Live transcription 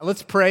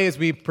Let's pray as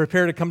we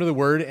prepare to come to the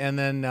Word, and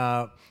then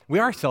we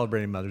are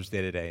celebrating Mother's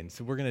Day today, and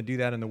so we're going to do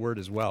that in the Word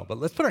as well. But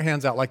let's put our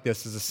hands out like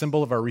this as a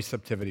symbol of our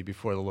receptivity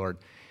before the Lord.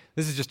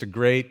 This is just a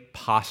great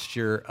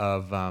posture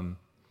of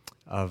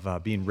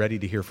being ready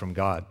to hear from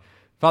God.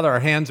 Father, our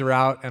hands are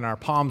out and our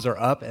palms are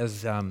up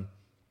as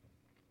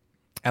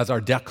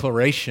our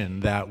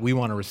declaration that we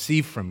want to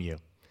receive from you.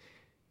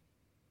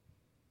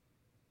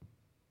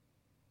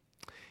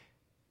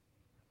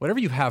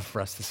 Whatever you have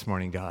for us this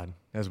morning, God,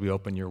 as we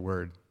open your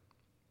Word,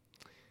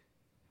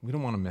 we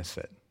don't want to miss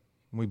it.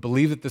 We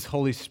believe that this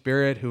Holy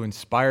Spirit who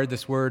inspired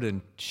this Word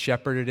and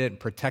shepherded it and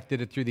protected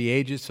it through the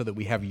ages so that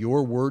we have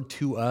your Word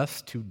to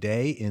us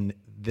today in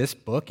this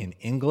book in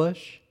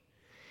English,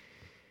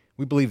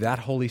 we believe that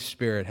Holy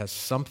Spirit has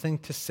something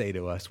to say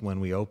to us when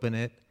we open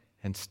it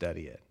and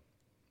study it.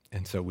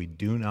 And so we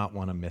do not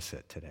want to miss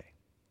it today.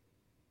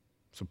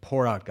 So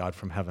pour out, God,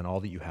 from heaven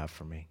all that you have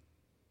for me.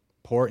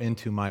 Pour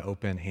into my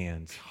open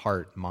hands,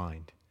 heart,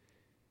 mind,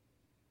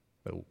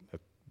 the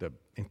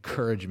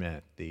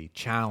encouragement, the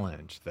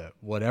challenge, the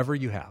whatever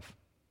you have.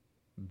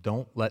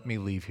 Don't let me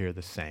leave here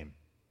the same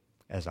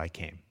as I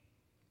came.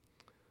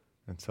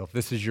 And so if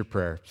this is your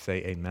prayer,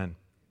 say amen.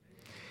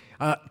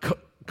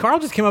 Carl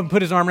just came up and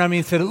put his arm around me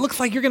and said, it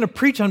looks like you're going to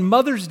preach on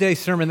Mother's Day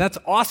sermon. That's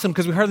awesome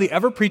because we hardly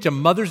ever preach a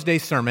Mother's Day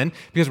sermon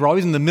because we're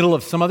always in the middle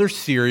of some other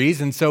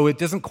series, and so it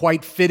doesn't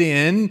quite fit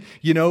in.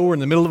 You know, we're in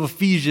the middle of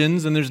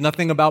Ephesians, and there's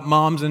nothing about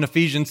moms in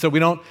Ephesians, so we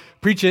don't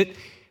preach it.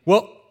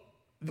 Well,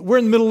 we're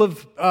in the middle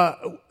of,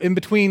 in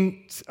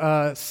between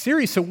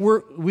series, so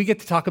we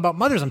get to talk about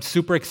mothers. I'm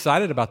super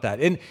excited about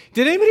that. And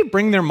did anybody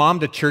bring their mom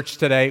to church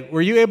today?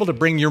 Were you able to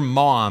bring your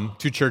mom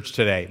to church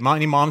today?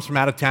 Any moms from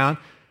out of town?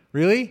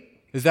 Really?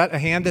 Is that a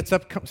hand that's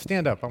up? Come,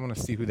 stand up. I want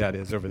to see who that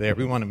is over there.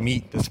 We want to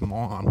meet this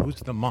mom. Who's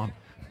the mom?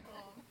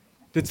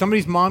 Did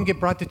somebody's mom get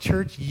brought to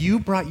church? You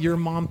brought your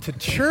mom to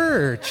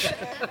church.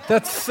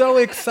 That's so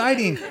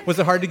exciting. Was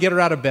it hard to get her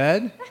out of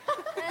bed?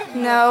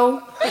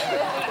 No.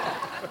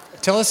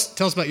 Tell us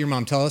about your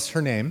mom. Tell us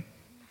her name.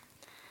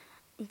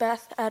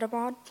 Beth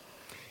Edamod.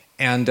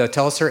 And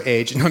tell us her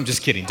age. No, I'm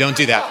just kidding. Don't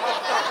do that.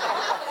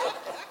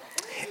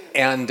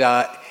 And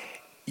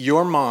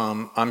your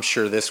mom, I'm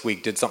sure this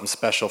week did something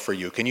special for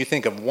you. Can you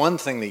think of one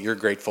thing that you're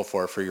grateful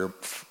for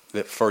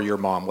your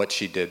mom, what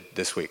she did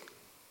this week?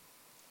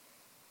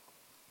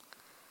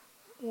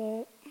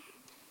 Well.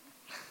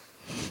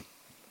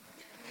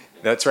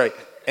 That's right.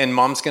 And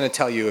mom's going to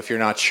tell you if you're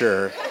not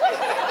sure.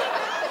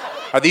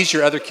 Are these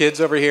your other kids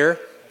over here?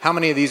 How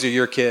many of these are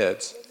your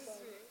kids?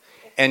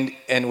 And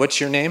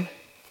what's your name?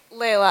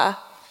 Layla.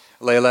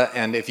 Layla,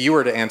 and if you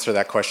were to answer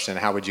that question,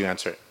 how would you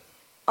answer it?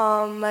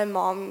 My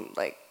mom,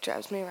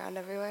 drives me around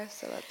everywhere,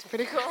 so that's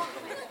pretty cool.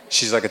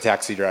 She's like a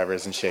taxi driver,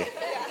 isn't she?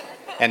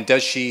 And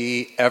does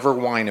she ever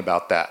whine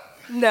about that?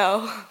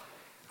 No.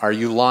 Are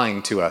you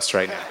lying to us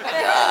right now?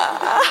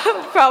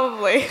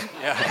 Probably.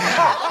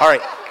 Yeah. All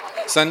right.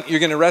 Son, you're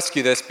going to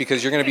rescue this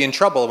because you're going to be in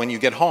trouble when you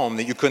get home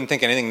that you couldn't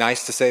think anything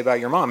nice to say about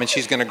your mom, and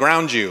she's going to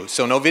ground you.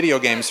 So no video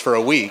games for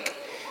a week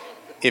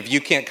if you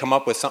can't come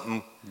up with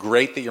something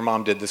great that your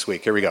mom did this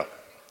week. Here we go.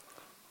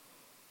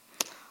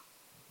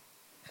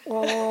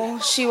 Well,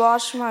 she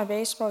watched my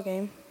baseball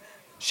game.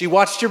 She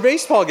watched your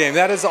baseball game.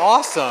 That is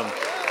awesome.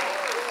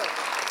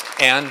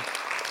 And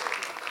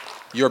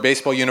your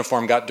baseball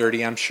uniform got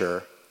dirty, I'm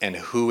sure. And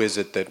who is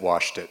it that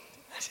washed it?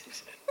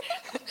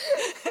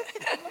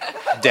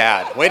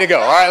 Dad. Way to go.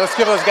 All right, let's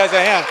give those guys a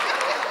hand.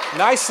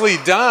 Nicely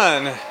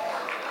done.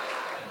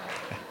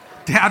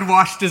 Dad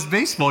washed his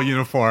baseball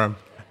uniform.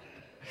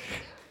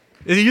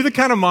 Are you the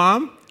kind of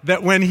mom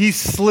that when he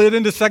slid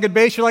into second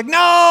base, you're like, no!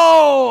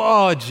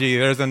 Oh, gee,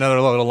 there's another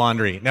load of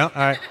laundry. No? All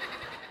right.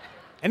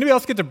 Anybody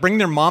else get to bring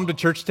their mom to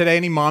church today?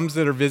 Any moms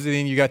that are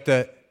visiting? You got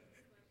the...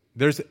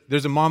 There's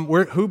a mom.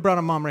 Who brought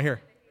a mom right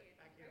here?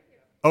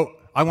 Oh,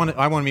 I want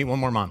to meet one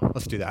more mom.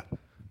 Let's do that.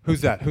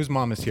 Who's that? Whose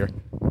mom is here?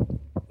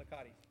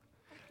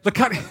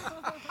 Lakati.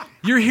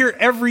 You're here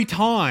every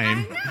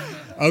time.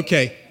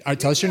 Okay. All right,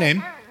 tell us your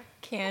name.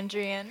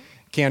 Candrian.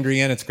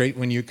 Candrian, it's great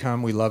when you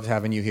come. We love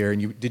having you here.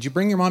 And did you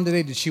bring your mom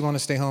today? Did she want to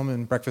stay home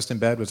and breakfast in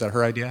bed? Was that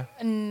her idea?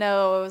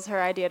 No, it was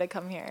her idea to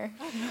come here.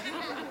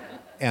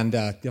 And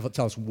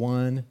tell us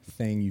one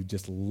thing you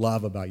just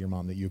love about your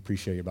mom, that you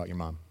appreciate about your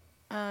mom.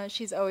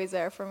 She's always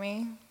there for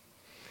me.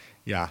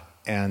 Yeah.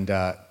 And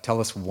tell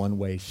us one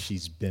way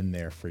she's been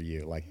there for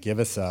you. Give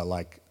us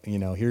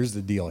here's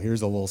the deal.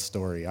 Here's a little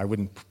story. I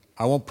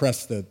won't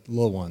press the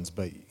little ones,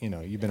 but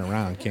you've been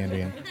around,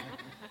 Candrian.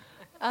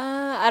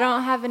 I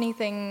don't have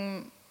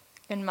anything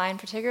in mind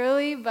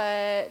particularly,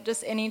 but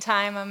just any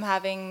time I'm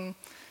having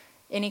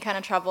any kind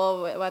of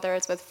trouble, whether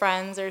it's with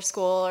friends or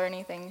school or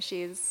anything,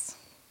 she's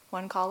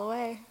one call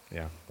away.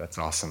 Yeah, that's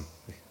awesome.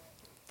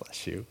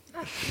 Bless you.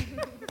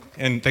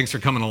 And thanks for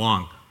coming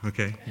along,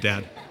 okay,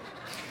 Dad?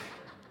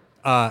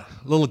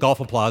 Little golf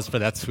applause for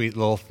that sweet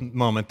little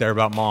moment there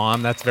about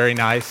Mom. That's very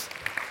nice.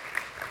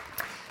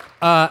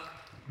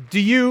 Do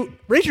you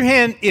raise your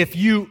hand if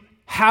you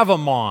have a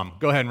mom?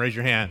 Go ahead and raise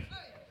your hand.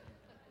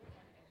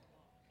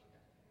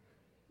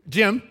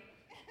 Jim,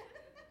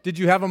 Did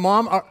you have a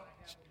mom?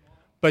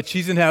 But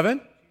she's in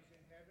heaven?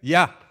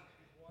 Yeah.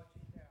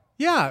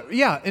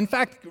 Yeah. In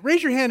fact,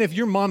 raise your hand if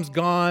your mom's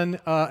gone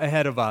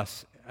ahead of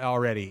us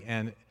already.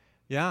 And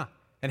yeah.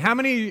 And how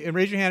many, and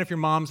raise your hand if your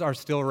moms are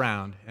still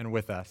around and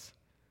with us.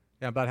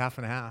 Yeah, about half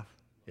and half.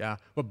 Yeah.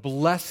 But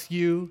bless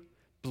you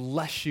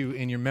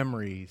in your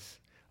memories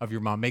of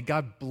your mom. May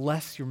God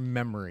bless your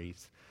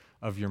memories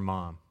of your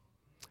mom.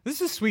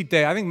 This is a sweet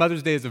day. I think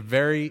Mother's Day is a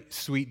very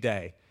sweet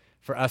day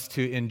for us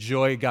to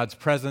enjoy God's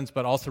presence,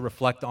 but also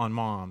reflect on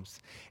moms.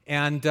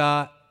 And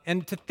to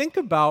think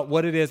about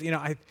what it is,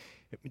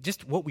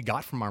 just what we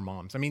got from our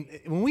moms. I mean,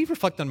 when we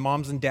reflect on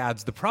moms and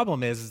dads, the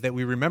problem is that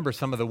we remember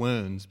some of the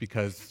wounds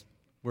because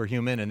we're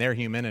human and they're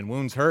human and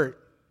wounds hurt.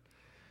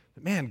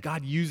 But man,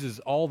 God uses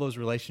all those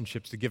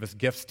relationships to give us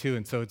gifts too.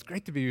 And so it's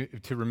great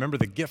to remember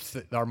the gifts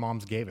that our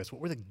moms gave us.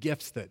 What were the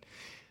gifts that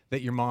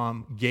your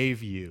mom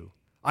gave you?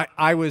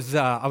 I was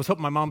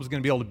hoping my mom was going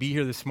to be able to be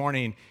here this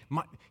morning.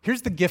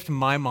 Here's the gift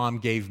my mom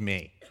gave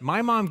me.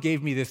 My mom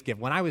gave me this gift.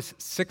 When I was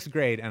 6th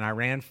grade and I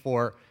ran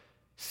for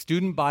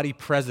student body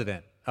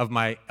president of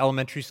my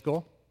elementary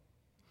school,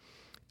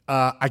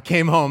 I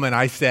came home and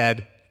I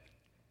said,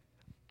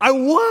 I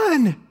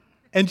won!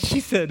 And she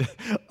said,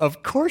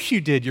 of course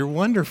you did. You're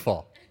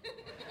wonderful.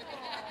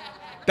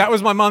 That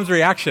was my mom's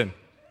reaction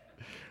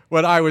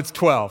when I was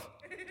 12.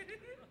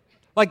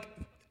 Like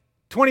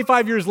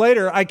 25 years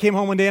later, I came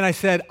home one day and I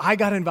said, I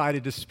got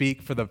invited to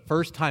speak for the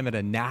first time at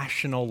a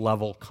national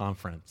level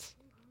conference.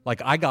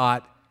 Like I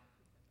got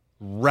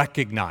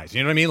recognized.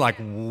 You know what I mean? Like,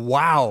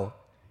 wow.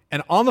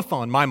 And on the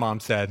phone, my mom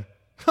said,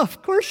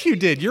 of course you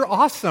did. You're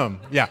awesome.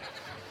 Yeah.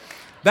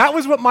 That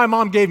was what my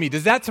mom gave me.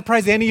 Does that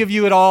surprise any of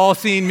you at all,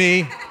 seeing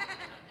me?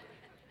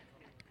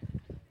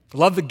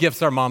 Love the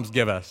gifts our moms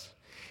give us.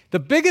 The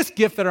biggest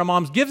gift that our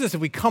moms gives us,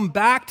 if we come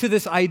back to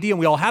this idea, and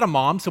we all had a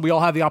mom, so we all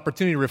have the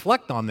opportunity to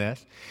reflect on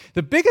this,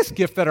 the biggest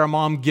gift that our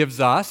mom gives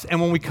us, and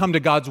when we come to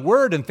God's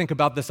Word and think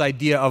about this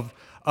idea of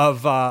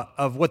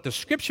what the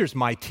Scriptures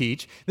might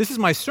teach, this is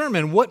my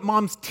sermon, what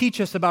moms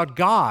teach us about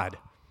God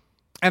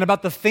and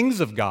about the things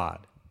of God.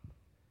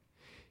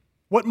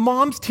 What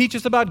moms teach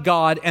us about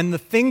God and the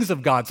things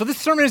of God. So this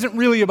sermon isn't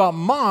really about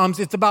moms,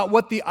 it's about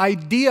what the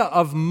idea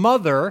of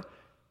mother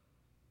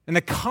and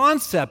the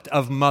concept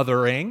of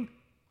mothering,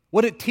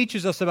 what it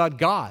teaches us about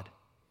God.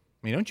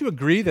 I mean, don't you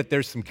agree that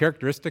there's some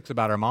characteristics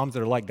about our moms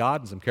that are like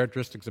God and some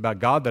characteristics about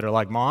God that are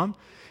like mom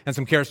and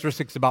some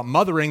characteristics about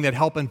mothering that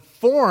help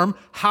inform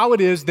how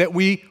it is that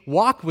we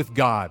walk with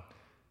God?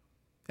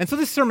 And so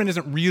this sermon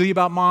isn't really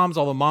about moms,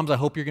 although moms, I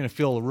hope you're going to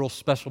feel a real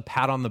special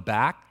pat on the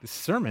back. This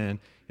sermon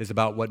is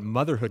about what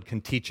motherhood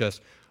can teach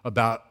us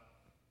about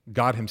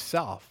God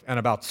himself and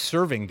about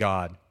serving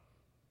God.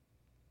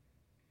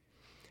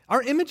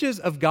 Our images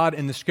of God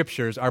in the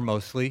Scriptures are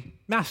mostly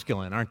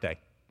masculine, aren't they?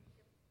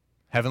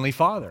 Heavenly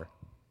Father.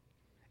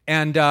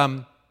 And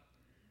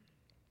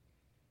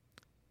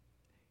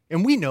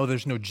we know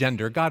there's no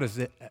gender. God is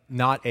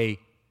not a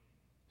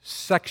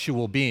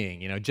sexual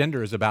being.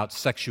 Gender is about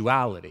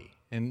sexuality.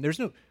 And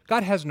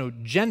God has no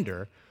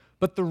gender,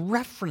 but the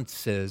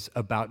references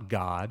about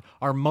God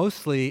are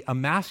mostly a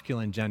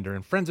masculine gender.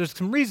 And friends, there's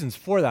some reasons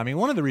for that. I mean,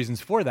 one of the reasons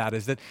for that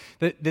is that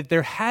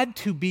there had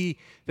to be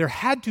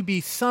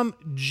some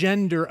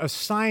gender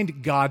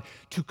assigned God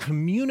to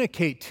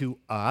communicate to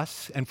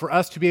us and for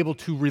us to be able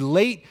to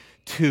relate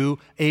to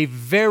a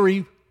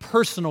very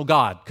personal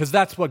God, because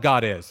that's what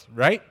God is,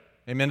 right?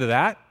 Amen to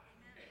that?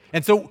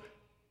 And so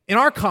in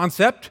our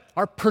concept,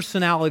 our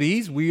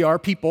personalities, we are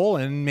people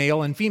and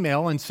male and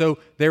female, and so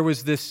there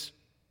was this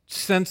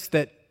sense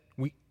that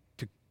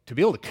to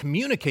be able to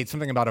communicate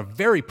something about a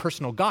very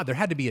personal God, there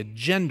had to be a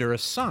gender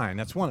assigned.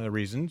 That's one of the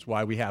reasons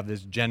why we have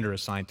this gender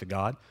assigned to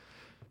God.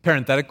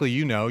 Parenthetically,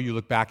 you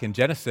look back in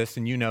Genesis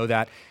and you know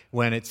that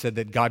when it said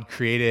that God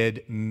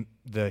created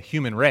the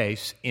human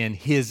race in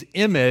his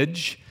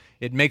image,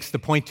 it makes the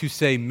point to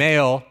say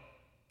male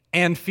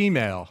and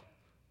female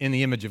in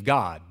the image of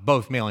God,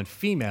 both male and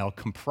female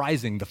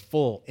comprising the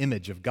full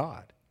image of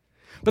God.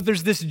 But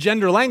there's this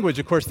gender language,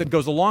 of course, that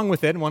goes along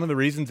with it, and one of the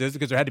reasons is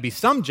because there had to be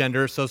some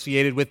gender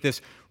associated with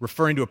this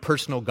referring to a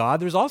personal God.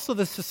 There's also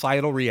the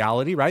societal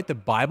reality, right? The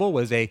Bible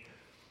was a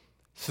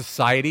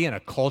society and a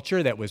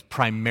culture that was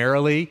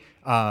primarily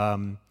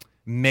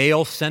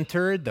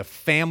male-centered. The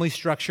family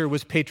structure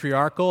was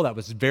patriarchal. That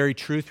was very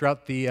true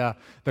throughout the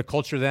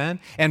culture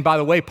then. And by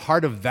the way,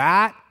 part of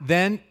that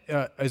then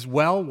as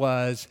well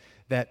was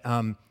that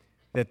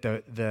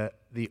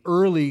the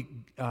early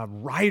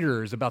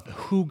writers about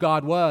who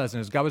God was,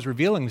 and as God was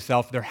revealing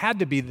himself, there had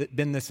to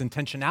been this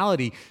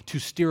intentionality to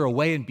steer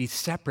away and be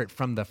separate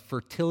from the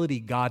fertility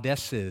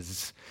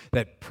goddesses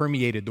that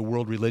permeated the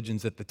world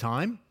religions at the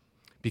time,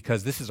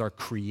 because this is our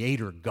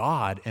creator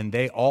God, and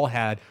they all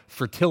had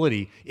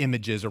fertility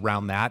images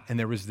around that, and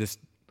there was this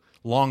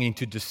longing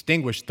to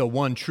distinguish the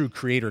one true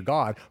creator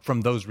God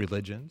from those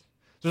religions.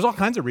 There's all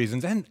kinds of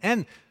reasons,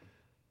 and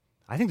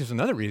I think there's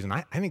another reason.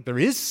 I think there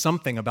is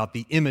something about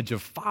the image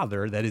of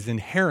Father that is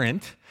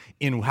inherent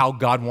in how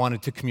God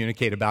wanted to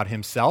communicate about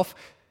himself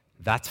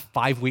That's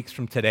 5 weeks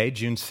from today,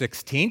 June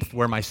 16th,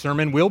 where my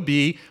sermon will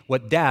be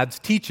what dads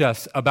teach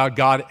us about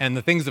God and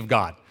the things of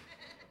God.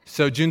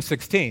 So June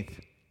 16th.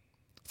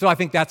 So I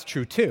think that's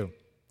true too.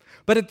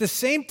 But at the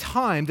same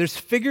time, there's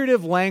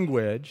figurative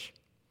language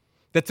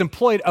that's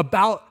employed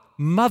about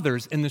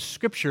mothers in the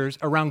scriptures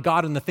around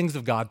God and the things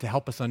of God to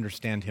help us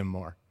understand him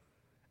more.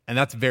 And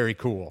that's very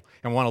cool.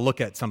 And I want to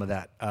look at some of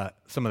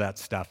that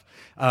stuff.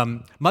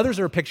 Mothers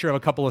are a picture of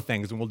a couple of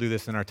things, and we'll do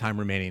this in our time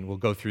remaining. We'll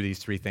go through these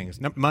three things.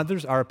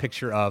 Mothers are a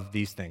picture of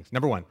these things.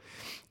 Number one,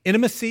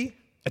 intimacy,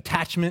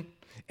 attachment,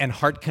 and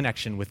heart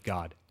connection with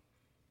God.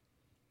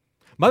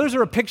 Mothers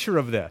are a picture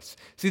of this.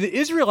 See, the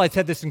Israelites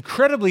had this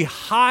incredibly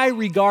high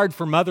regard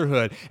for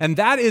motherhood, and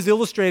that is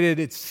illustrated,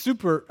 it's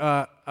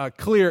super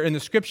clear in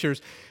the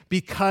scriptures,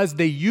 because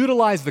they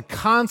utilize the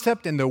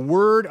concept and the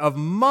word of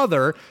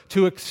mother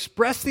to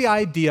express the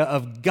idea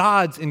of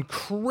God's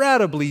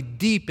incredibly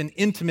deep and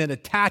intimate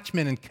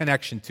attachment and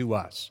connection to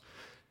us.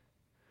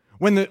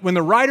 When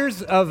the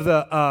writers of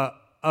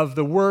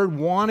the word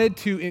wanted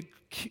to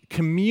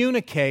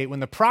communicate,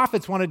 when the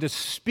prophets wanted to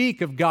speak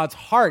of God's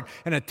heart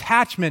and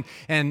attachment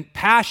and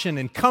passion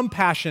and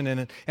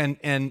compassion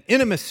and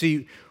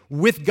intimacy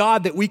with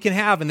God that we can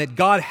have and that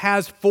God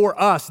has for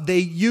us, they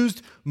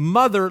used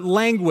mother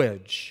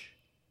language.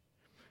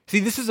 See,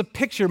 this is a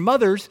picture.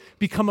 Mothers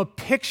become a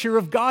picture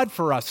of God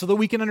for us so that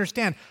we can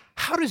understand,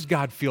 how does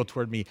God feel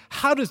toward me?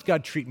 How does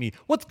God treat me?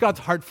 What's God's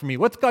heart for me?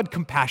 What's God's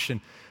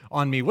compassion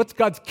on me? What's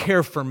God's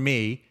care for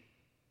me?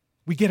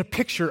 We get a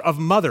picture of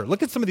mother.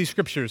 Look at some of these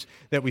scriptures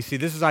that we see.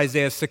 This is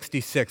Isaiah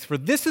 66. For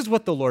this is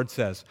what the Lord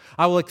says,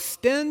 I will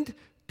extend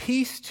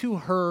peace to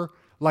her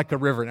like a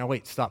river. Now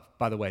wait, stop,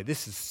 by the way.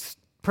 This is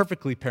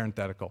perfectly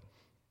parenthetical.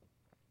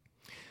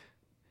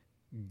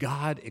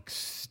 God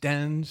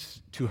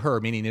extends to her,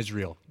 meaning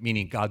Israel,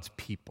 meaning God's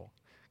people.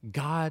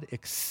 God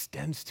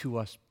extends to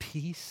us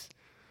peace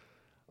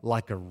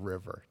like a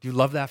river. Do you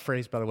love that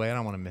phrase, by the way? I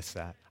don't want to miss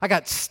that. I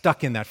got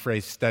stuck in that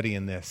phrase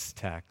studying this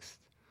text.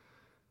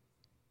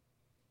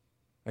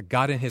 That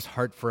God in his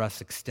heart for us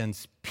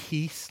extends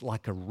peace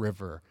like a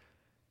river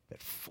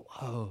that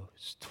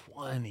flows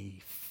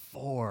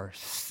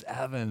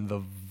 24/7,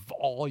 the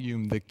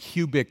volume, the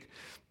cubic,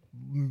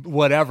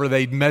 whatever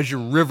they measure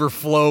river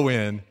flow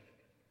in.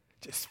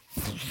 Just,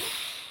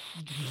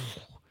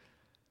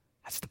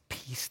 that's the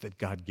peace that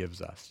God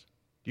gives us.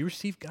 Do you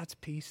receive God's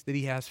peace that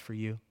he has for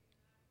you?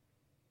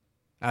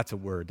 That's a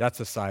word. That's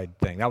a side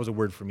thing. That was a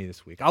word for me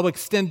this week. I'll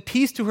extend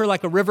peace to her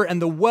like a river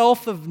and the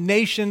wealth of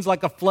nations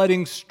like a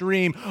flooding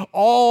stream.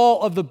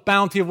 All of the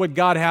bounty of what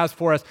God has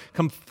for us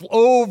come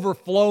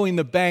overflowing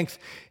the banks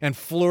and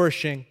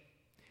flourishing.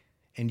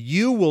 And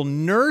you will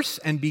nurse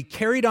and be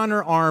carried on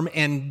her arm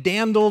and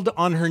dandled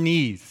on her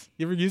knees.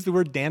 You ever use the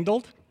word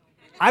dandled?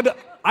 I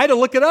had to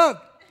look it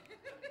up.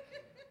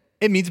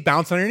 It means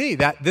bounce on her knee.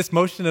 This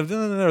motion of,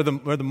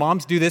 or the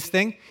moms do this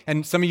thing,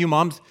 and some of you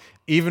moms,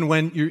 even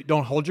when you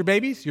don't hold your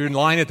babies, you're in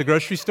line at the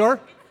grocery store,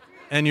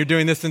 and you're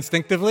doing this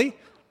instinctively.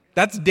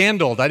 That's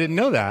dandled. I didn't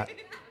know that.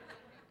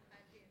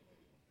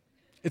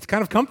 It's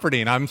kind of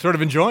comforting. I'm sort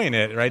of enjoying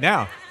it right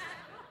now.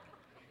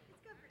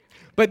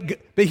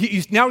 But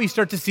now you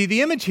start to see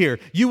the image here.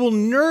 You will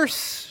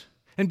nurse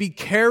and be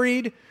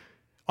carried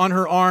on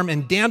her arm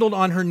and dandled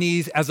on her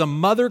knees. As a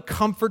mother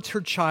comforts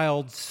her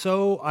child,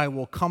 so I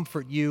will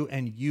comfort you,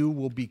 and you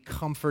will be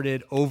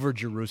comforted over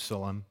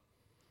Jerusalem.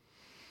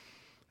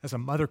 As a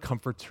mother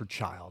comforts her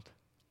child,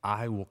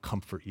 I will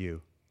comfort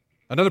you.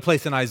 Another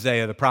place in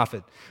Isaiah, the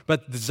prophet.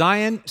 But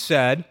Zion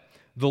said,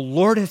 the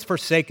Lord has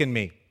forsaken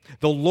me.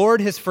 The Lord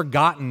has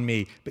forgotten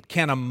me. But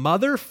can a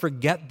mother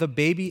forget the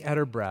baby at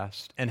her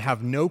breast and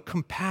have no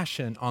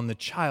compassion on the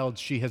child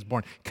she has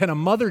born? Can a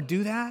mother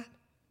do that?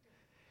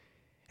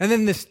 And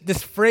then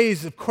this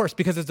phrase, of course,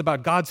 because it's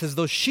about God, says,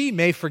 though she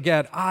may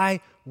forget, I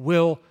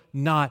will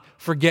not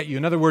forget you.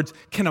 In other words,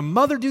 can a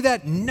mother do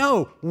that?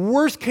 No.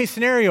 Worst case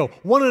scenario,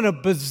 1 in a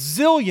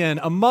bazillion,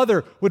 a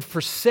mother would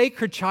forsake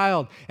her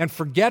child and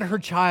forget her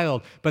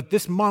child. But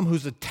this mom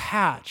who's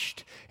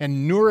attached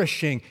and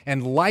nourishing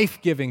and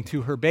life-giving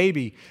to her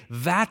baby,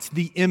 that's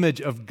the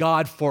image of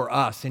God for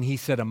us. And he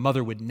said a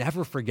mother would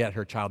never forget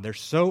her child. They're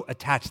so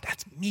attached.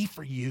 That's me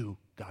for you,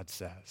 God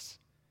says.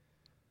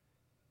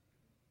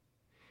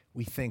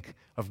 We think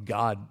of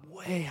God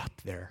way up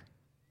there,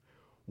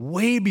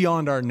 way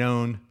beyond our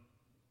known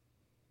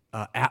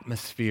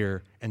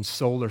atmosphere and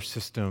solar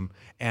system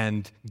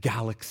and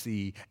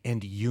galaxy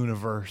and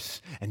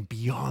universe, and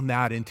beyond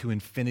that into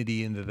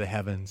infinity, into the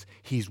heavens.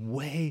 He's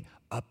way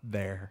up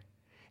there.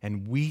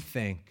 And we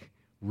think,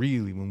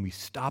 really, when we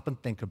stop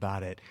and think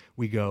about it,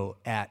 we go,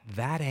 at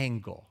that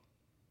angle,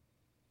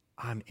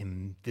 I'm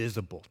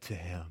invisible to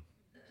him.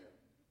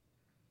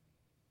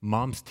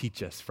 Moms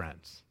teach us,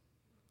 friends.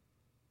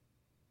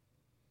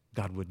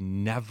 God would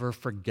never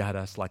forget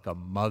us like a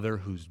mother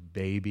whose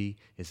baby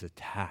is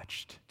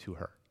attached to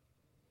her.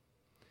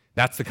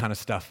 That's the kind of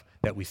stuff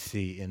that we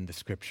see in the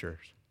scriptures.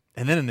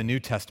 And then in the New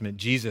Testament,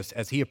 Jesus,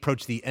 as he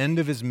approached the end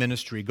of his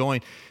ministry,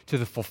 going to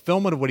the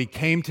fulfillment of what he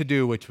came to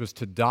do, which was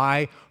to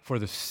die for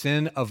the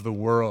sin of the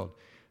world,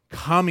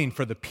 coming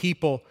for the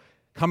people,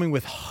 coming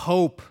with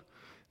hope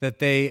that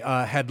they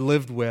had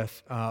lived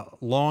with,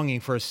 longing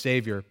for a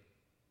Savior.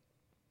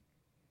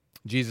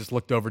 Jesus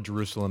looked over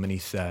Jerusalem and he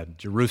said,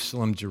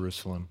 "Jerusalem,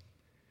 Jerusalem,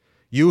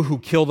 you who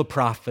kill the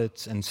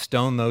prophets and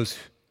stone those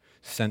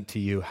sent to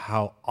you,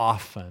 how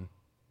often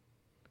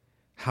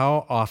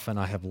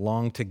I have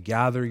longed to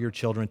gather your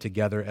children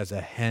together as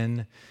a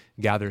hen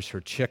gathers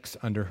her chicks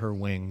under her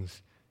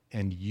wings,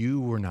 and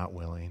you were not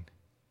willing."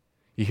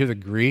 You hear the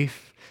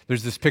grief?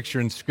 There's this picture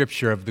in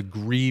Scripture of the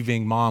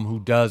grieving mom who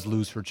does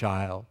lose her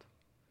child,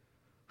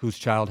 whose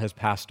child has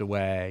passed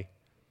away.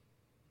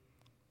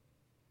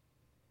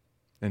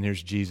 And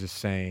here's Jesus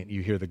saying,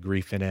 you hear the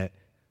grief in it,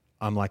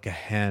 "I'm like a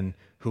hen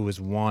who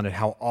is wanted.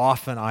 How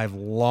often I've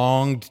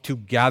longed to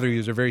gather you."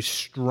 These are very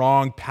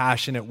strong,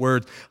 passionate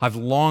words. I've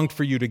longed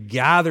for you to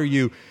gather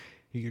you,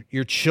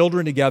 your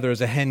children together as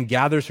a hen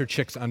gathers her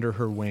chicks under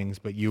her wings,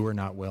 but you were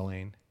not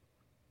willing.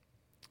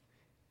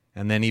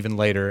 And then even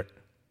later,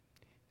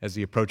 as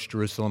he approached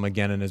Jerusalem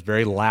again in his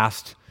very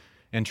last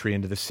entry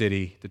into the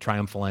city, the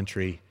triumphal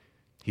entry,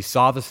 he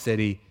saw the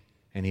city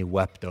and he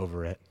wept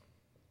over it.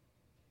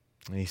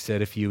 And he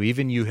said, "If you,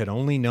 even you, had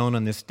only known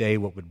on this day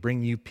what would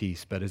bring you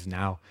peace, but is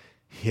now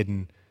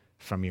hidden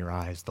from your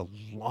eyes." The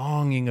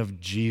longing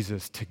of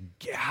Jesus to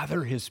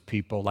gather his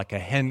people like a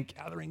hen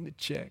gathering the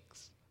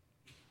chicks.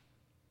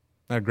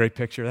 Isn't that a great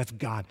picture? That's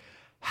God.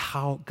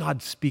 How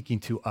God's speaking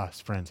to us,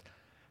 friends.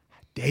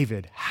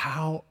 "David,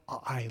 how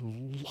I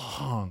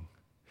long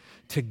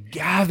to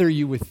gather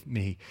you with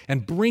me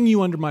and bring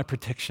you under my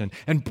protection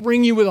and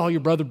bring you with all your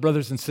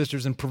brothers and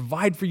sisters and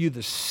provide for you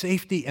the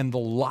safety and the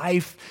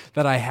life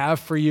that I have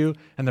for you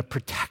and the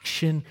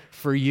protection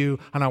for you,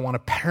 and I want to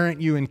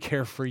parent you and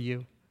care for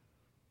you."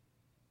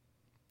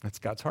 That's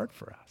God's heart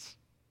for us.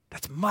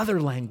 That's mother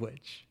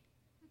language.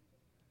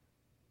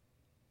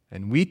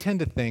 And we tend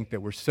to think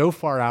that we're so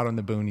far out on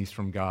the boonies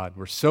from God,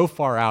 we're so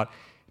far out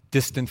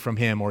distant from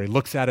him, or he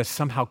looks at us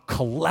somehow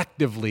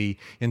collectively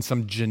in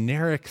some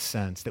generic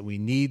sense, that we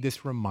need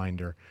this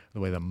reminder of the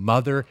way the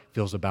mother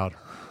feels about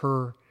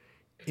her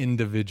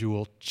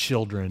individual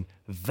children.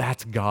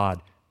 That's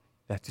God.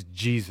 That's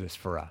Jesus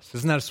for us.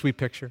 Isn't that a sweet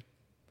picture?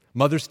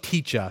 Mothers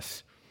teach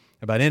us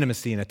about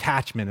intimacy and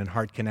attachment and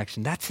heart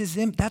connection. That's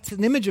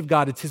an image of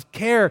God. It's his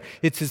care.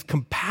 It's his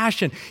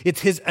compassion.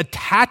 It's his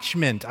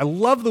attachment. I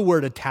love the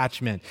word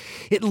attachment.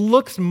 It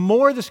looks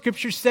more, the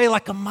scriptures say,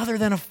 like a mother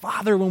than a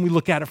father when we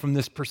look at it from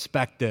this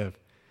perspective.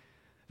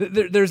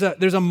 There's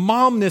a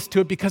momness to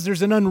it because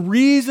there's an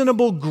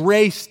unreasonable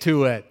grace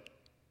to it.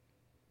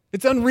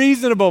 It's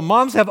unreasonable.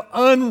 Moms have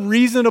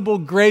unreasonable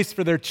grace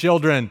for their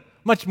children,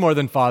 much more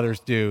than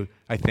fathers do,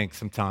 I think,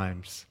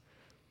 sometimes.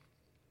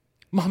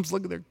 Moms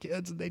look at their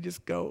kids and they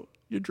just go,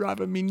 "You're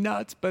driving me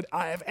nuts, but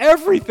I have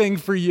everything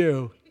for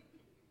you."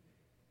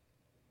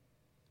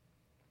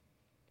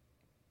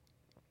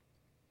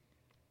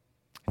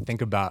 I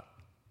think about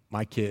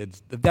my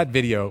kids. That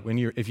video,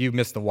 if you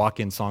missed the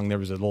walk-in song, there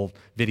was a little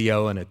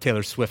video and a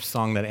Taylor Swift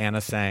song that Anna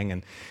sang,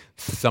 and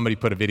somebody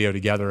put a video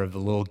together of the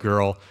little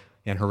girl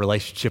and her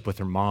relationship with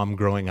her mom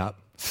growing up.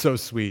 So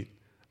sweet.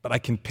 But I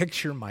can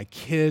picture my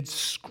kids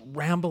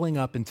scrambling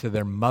up into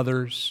their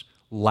mother's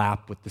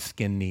lap with the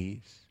skin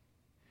knees,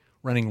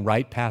 running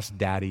right past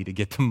daddy to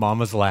get to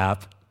mama's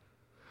lap.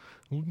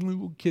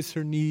 We'll kiss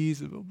her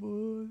knees.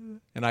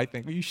 And I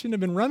think, well, you shouldn't have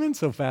been running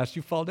so fast.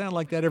 You fall down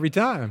like that every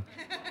time.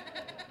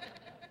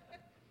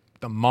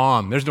 The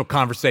mom, there's no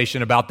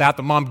conversation about that.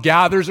 The mom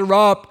gathers her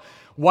up,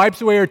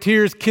 wipes away her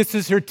tears,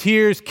 kisses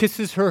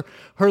her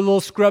little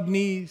scrub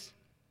knees.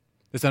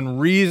 This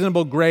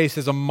unreasonable grace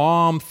is a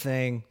mom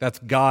thing. That's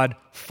God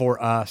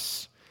for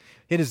us.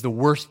 It is the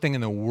worst thing in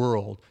the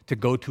world to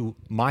go to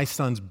my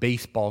son's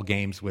baseball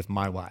games with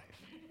my wife.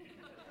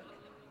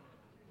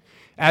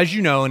 As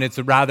you know, and it's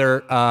a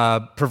rather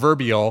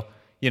proverbial,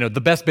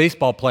 the best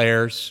baseball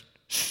players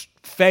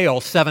fail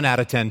 7 out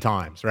of 10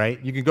 times, right?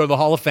 You can go to the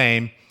Hall of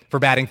Fame for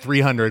batting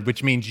 300,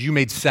 which means you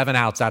made 7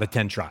 outs out of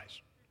 10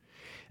 tries.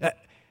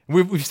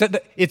 We've said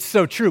that it's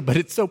so true, but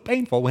it's so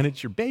painful when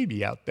it's your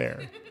baby out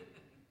there.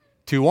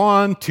 2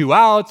 on, 2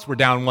 outs, we're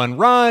down 1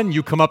 run,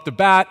 you come up to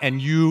bat,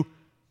 and you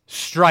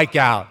strike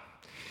out.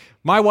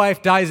 My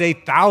wife dies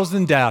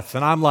 1,000 deaths,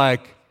 and I'm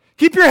like,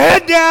 "Keep your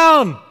head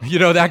down!"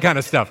 That kind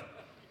of stuff.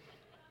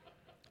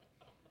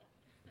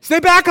 "Stay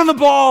back on the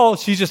ball."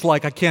 She's just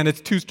like, "I can't,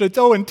 it's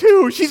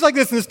 0-2. She's like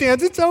this in the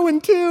stands, "It's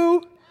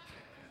 0-2.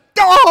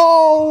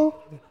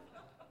 Go!"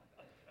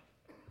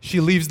 She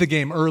leaves the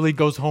game early,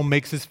 goes home,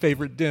 makes his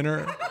favorite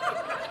dinner.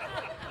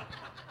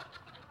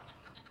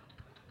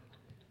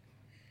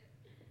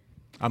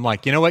 I'm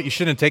like, "You know what? You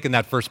shouldn't have taken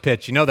that first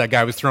pitch. That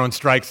guy was throwing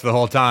strikes the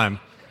whole time.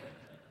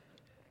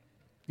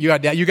 You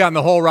got in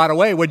the hole right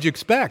away. What'd you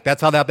expect?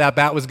 That's how that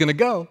bat was going to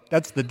go."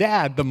 That's the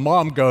dad. The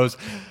mom goes,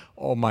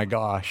 "Oh my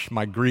gosh,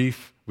 my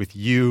grief with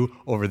you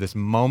over this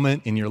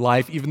moment in your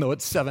life, even though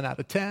it's 7 out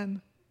of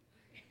 10.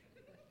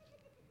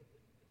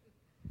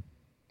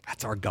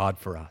 That's our God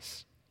for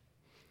us.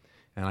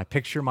 And I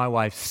picture my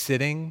wife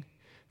sitting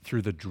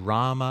through the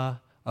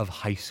drama of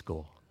high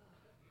school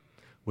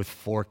with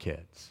 4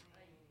 kids.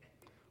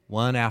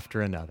 one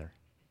after another,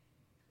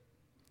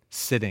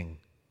 sitting,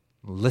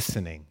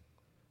 listening,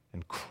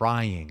 and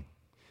crying,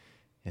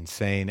 and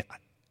saying,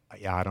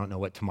 yeah, I don't know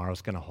what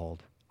tomorrow's going to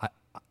hold.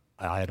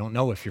 I don't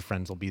know if your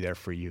friends will be there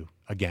for you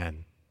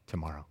again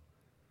tomorrow.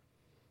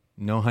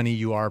 No, honey,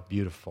 you are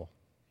beautiful.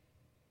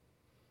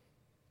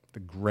 The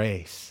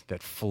grace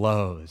that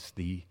flows,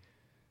 the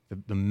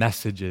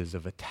messages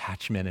of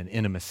attachment and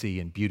intimacy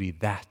and beauty,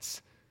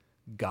 that's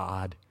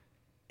God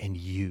and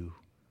you.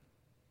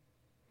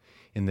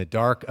 In the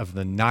dark of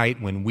the night,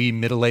 when we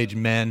middle-aged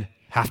men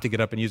have to get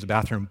up and use the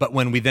bathroom, but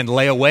when we then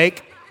lay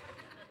awake,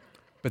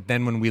 and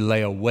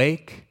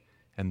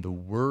the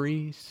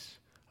worries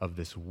of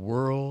this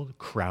world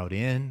crowd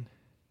in,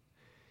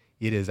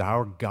 it is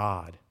our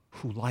God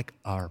who, like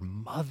our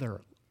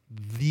mother,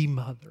 the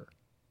mother,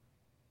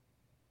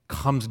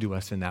 comes to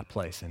us in that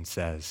place and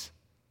says,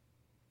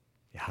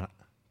 yeah,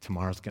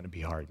 tomorrow's going to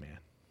be hard, man.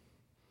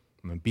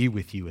 I'm going to be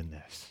with you in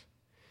this.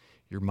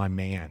 You're my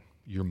man.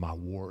 You're my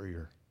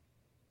warrior.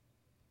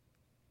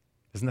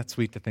 Isn't that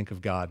sweet to think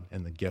of God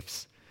and the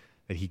gifts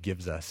that he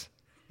gives us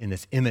in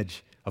this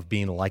image of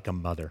being like a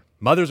mother?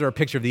 Mothers are a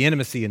picture of the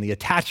intimacy and the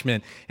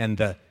attachment and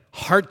the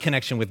heart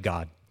connection with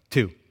God,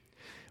 too.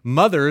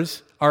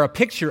 Mothers are a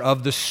picture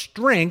of the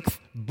strength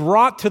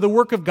brought to the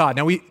work of God.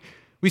 Now,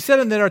 we said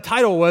in that our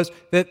title was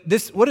that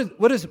what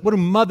do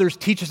mothers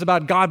teach us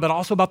about God, but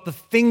also about the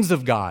things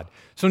of God.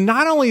 So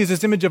not only does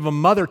this image of a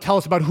mother tell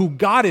us about who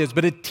God is,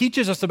 but it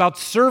teaches us about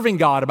serving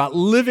God, about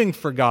living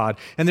for God.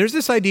 And there's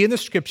this idea in the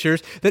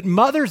scriptures that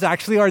mothers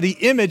actually are the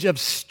image of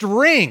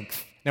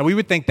strength. Now, we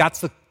would think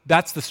that's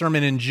the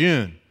sermon in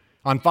June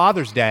on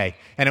Father's Day,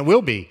 and it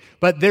will be.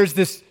 But there's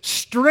this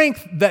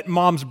strength that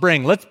moms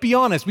bring. Let's be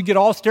honest, we get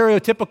all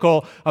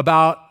stereotypical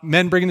about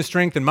men bringing the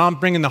strength and moms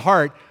bringing the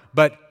heart,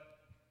 but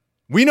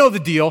we know the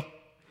deal.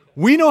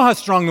 We know how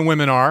strong the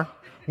women are.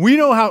 We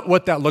know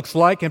what that looks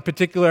like, in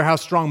particular how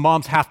strong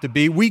moms have to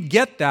be. We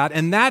get that,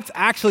 and that's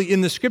actually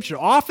in the scripture.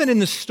 Often in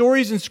the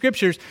stories in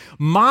scriptures,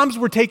 moms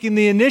were taking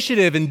the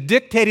initiative and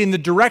dictating the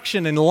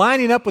direction and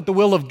lining up with the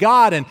will of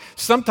God and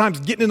sometimes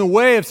getting in the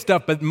way of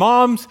stuff, but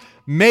moms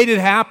made it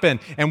happen.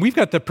 And we've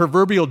got the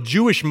proverbial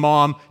Jewish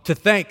mom to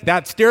thank.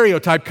 That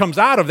stereotype comes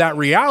out of that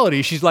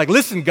reality. She's like,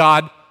 listen,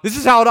 God, this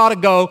is how it ought to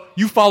go.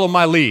 You follow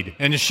my lead.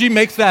 And she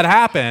makes that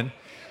happen.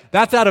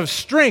 That's out of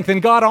strength,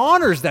 and God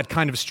honors that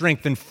kind of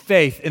strength and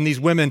faith in these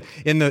women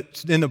in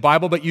the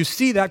Bible, but you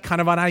see that kind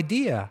of an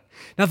idea.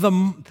 Now,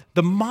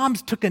 the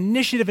moms took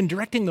initiative in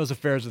directing those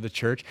affairs of the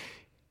church.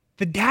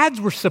 The dads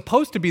were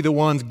supposed to be the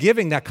ones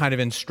giving that kind of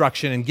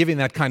instruction and giving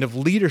that kind of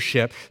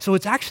leadership, so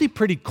it's actually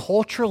pretty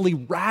culturally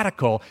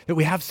radical that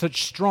we have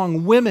such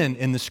strong women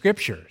in the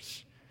scriptures.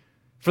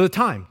 For the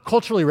time,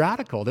 culturally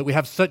radical that we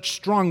have such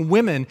strong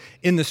women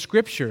in the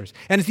scriptures.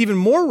 And it's even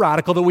more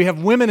radical that we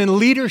have women in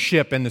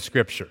leadership in the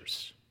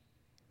scriptures.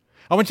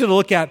 I want you to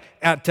look at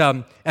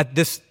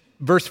this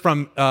verse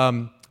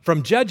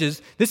from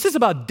Judges. This is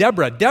about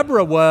Deborah.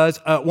 Deborah was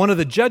one of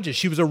the judges.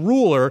 She was a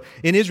ruler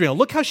in Israel.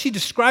 Look how she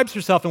describes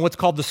herself in what's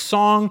called the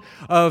Song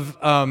of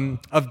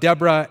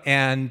Deborah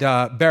and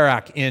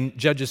Barak in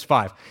Judges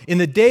 5. In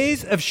the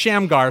days of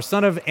Shamgar,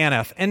 son of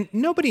Anath, and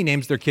nobody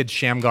names their kids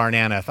Shamgar and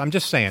Anath. I'm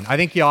just saying. I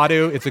think you ought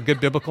to. It's a good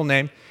biblical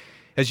name.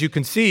 As you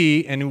can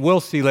see, and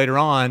we'll see later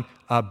on,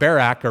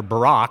 Barak or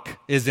Barak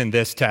is in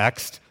this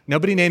text.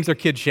 Nobody names their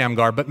kid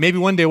Shamgar, but maybe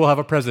one day we'll have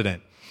a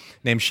president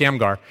named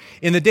Shamgar.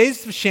 In the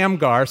days of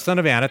Shamgar, son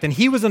of Anath, and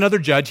he was another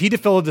judge, he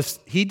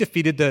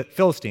defeated the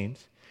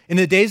Philistines. In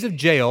the days of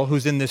Jael,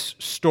 who's in this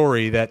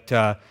story that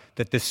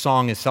this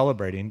song is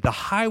celebrating, the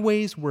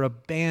highways were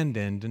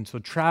abandoned, and so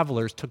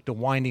travelers took the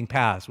winding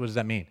paths. What does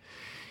that mean?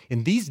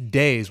 In these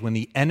days, when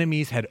the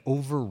enemies had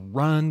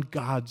overrun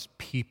God's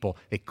people,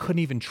 they couldn't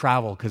even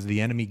travel because of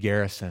the enemy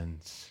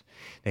garrisons.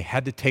 They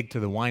had to take to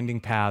the winding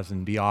paths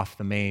and be off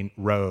the main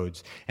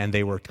roads, and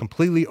they were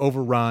completely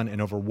overrun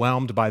and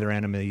overwhelmed by their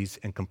enemies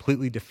and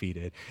completely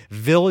defeated.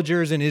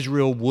 Villagers in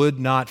Israel would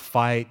not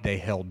fight. They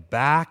held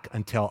back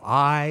until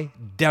I,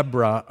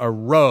 Deborah,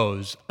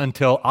 arose.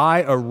 Until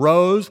I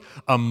arose,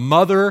 a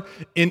mother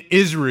in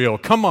Israel.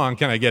 Come on,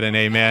 can I get an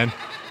amen?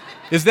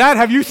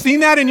 Have you seen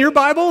that in your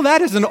Bible?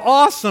 That is an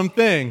awesome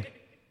thing.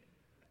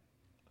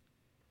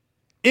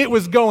 It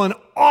was going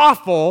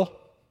awful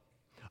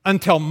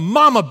until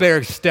Mama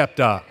Bear stepped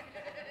up,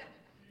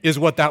 is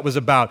what that was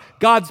about.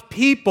 God's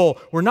people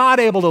were not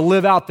able to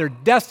live out their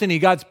destiny.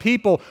 God's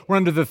people were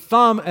under the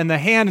thumb and the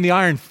hand and the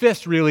iron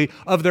fist, really,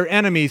 of their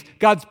enemies.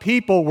 God's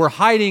people were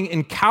hiding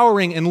and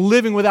cowering and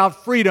living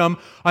without freedom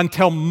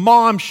until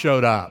Mom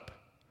showed up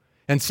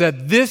and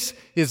said, this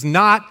is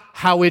not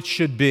how it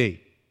should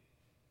be.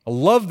 I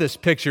love this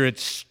picture.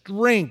 It's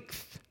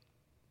strength.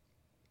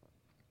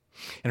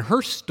 And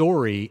her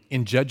story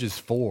in Judges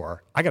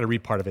 4, I got to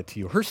read part of it to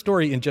you. Her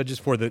story in Judges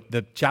 4,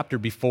 the chapter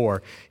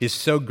before, is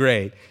so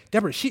great.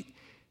 Deborah,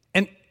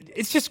 and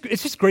it's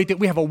just great that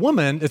we have a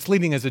woman that's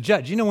leading as a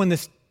judge. You know when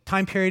this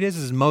time period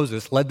is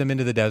Moses led them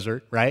into the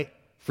desert, right?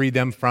 freed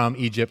them from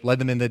Egypt, led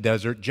them in the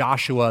desert.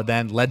 Joshua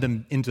then led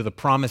them into the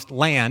promised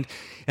land.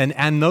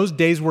 And those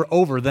days were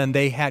over. Then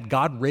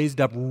God raised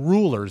up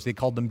rulers. They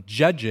called them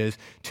judges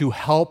to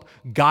help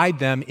guide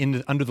them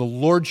under the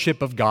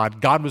lordship of God.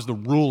 God was the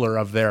ruler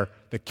of the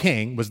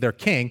king, was their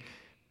king.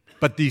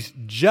 But these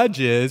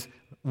judges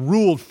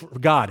ruled for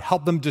God,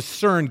 helped them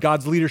discern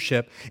God's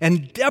leadership.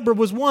 And Deborah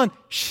was one.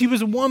 She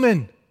was a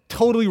woman,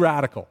 totally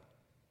radical.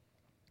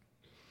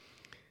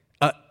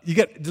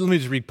 Let me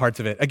just read parts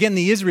of it. Again,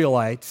 the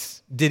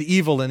Israelites did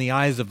evil in the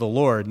eyes of the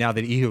Lord now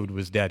that Ehud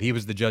was dead. He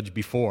was the judge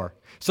before.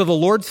 So the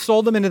Lord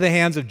sold them into the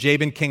hands of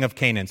Jabin, king of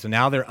Canaan. So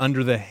now they're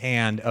under the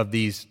hand of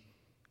these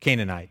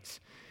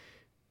Canaanites.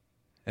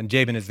 And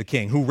Jabin is the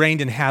king, who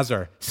reigned in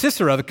Hazor.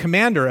 Sisera, the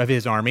commander of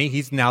his army,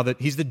 he's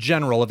the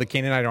general of the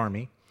Canaanite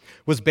army,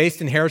 was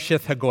based in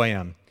Harosheth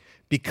Hagoyim.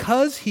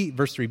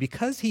 Verse 3,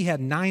 because he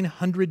had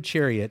 900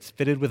 chariots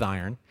fitted with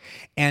iron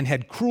and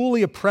had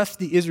cruelly oppressed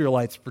the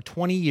Israelites for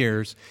 20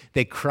 years,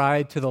 they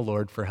cried to the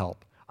Lord for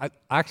help. I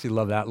actually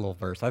love that little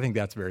verse. I think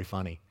that's very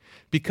funny.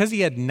 Because he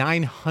had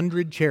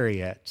 900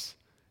 chariots,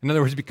 in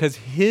other words, because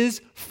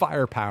his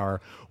firepower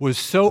was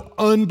so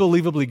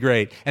unbelievably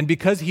great, and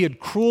because he had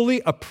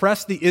cruelly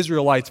oppressed the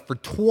Israelites for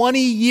 20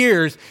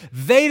 years,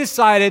 they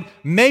decided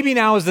maybe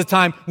now is the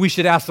time we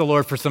should ask the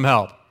Lord for some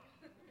help.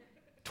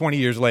 20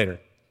 years later.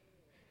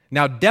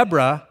 Now,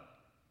 Deborah,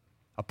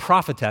 a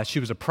prophetess, she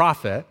was a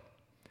prophet,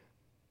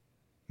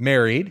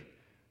 married.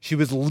 She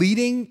was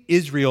leading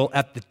Israel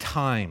at the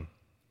time.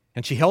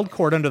 And she held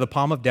court under the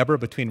palm of Deborah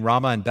between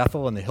Ramah and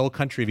Bethel in the hill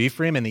country of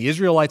Ephraim, and the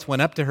Israelites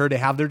went up to her to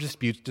have their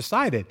disputes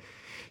decided.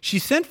 She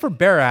sent for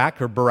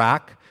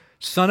Barak,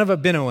 son of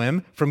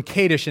Abinoam, from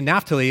Kadesh in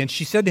Naphtali, and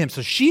she said to him,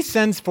 so she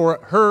sends for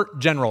her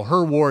general,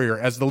 her warrior,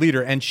 as the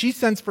leader, and she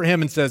sends for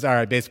him and says, all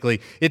right, basically,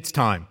 it's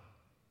time.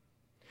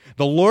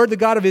 The Lord, the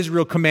God of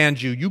Israel,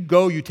 commands you, you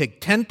go, you take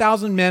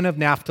 10,000 men of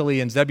Naphtali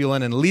and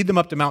Zebulun and lead them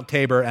up to Mount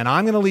Tabor, and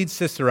I'm going to lead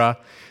Sisera,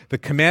 the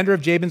commander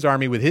of Jabin's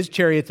army, with his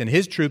chariots and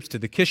his troops to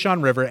the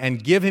Kishon River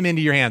and give him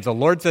into your hands. The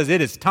Lord says,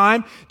 it is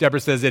time. Deborah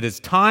says, it is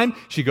time.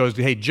 She goes,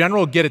 hey,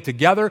 general, get it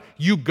together.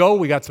 You go.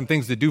 We got some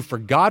things to do for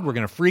God. We're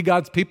going to free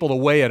God's people the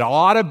way it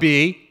ought to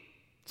be,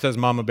 says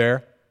Mama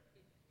Bear.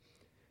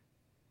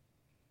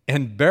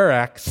 And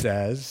Barak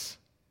says,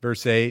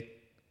 verse 8,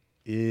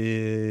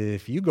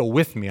 if you go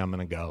with me, I'm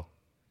going to go.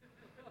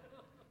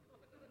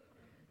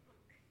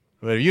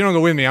 But if you don't go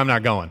with me, I'm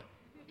not going.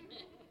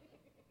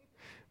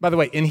 By the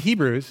way, in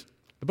Hebrews,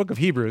 the book of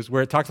Hebrews,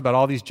 where it talks about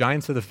all these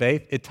giants of the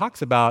faith, it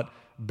talks about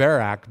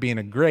Barak being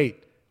a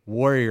great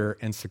warrior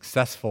and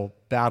successful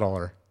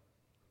battler.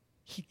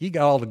 He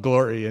got all the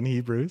glory in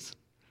Hebrews.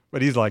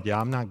 But he's like, yeah,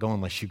 I'm not going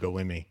unless you go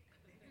with me,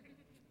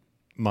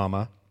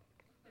 Mama.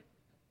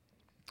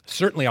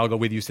 Certainly I'll go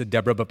with you, said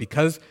Deborah, but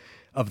because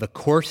of the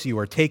course you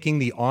are taking,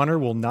 the honor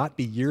will not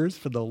be yours,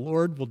 for the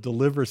Lord will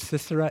deliver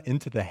Sisera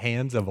into the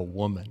hands of a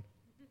woman.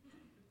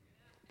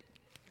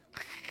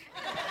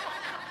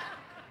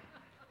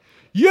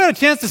 You had a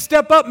chance to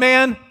step up,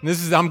 man.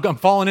 I'm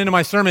falling into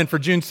my sermon for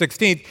June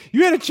 16th.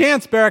 You had a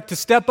chance, Barak, to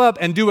step up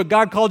and do what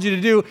God called you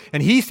to do,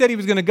 and he said he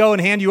was going to go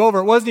and hand you over.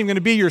 It wasn't even going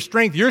to be your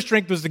strength. Your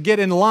strength was to get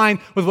in line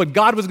with what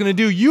God was going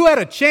to do. You had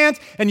a chance,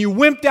 and you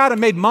wimped out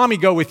and made mommy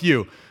go with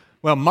you.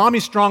 Well,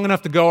 mommy's strong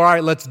enough to go, all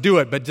right, let's do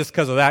it. But just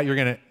because of that,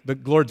 the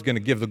Lord's going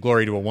to give the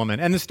glory to a woman.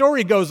 And the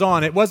story goes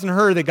on. It wasn't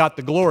her that got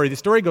the glory. The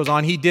story goes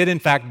on. He did, in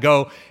fact,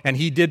 go, and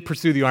he did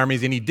pursue the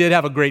armies, and he did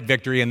have a great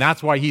victory, and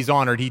that's why he's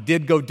honored. He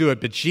did go do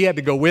it, but she had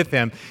to go with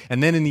him.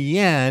 And then in the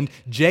end,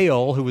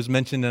 Jael, who was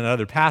mentioned in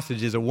another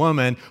passage, is a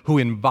woman who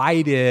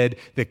invited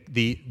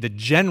the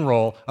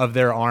general of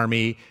their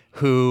army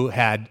who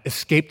had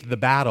escaped the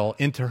battle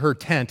into her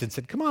tent and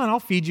said, come on, I'll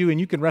feed you and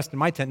you can rest in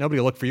my tent.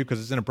 Nobody will look for you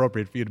because it's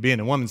inappropriate for you to be in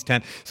a woman's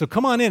tent. So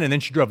come on in. And then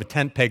she drove a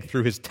tent peg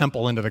through his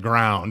temple into the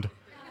ground.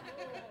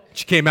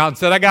 She came out and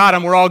said, I got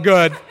him. We're all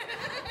good.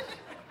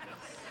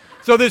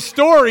 So this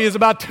story is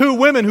about two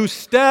women who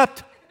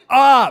stepped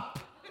up.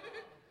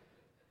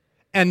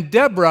 And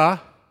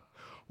Deborah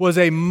was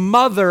a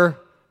mother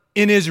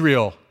in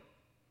Israel.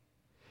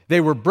 They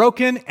were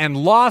broken and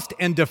lost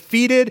and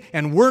defeated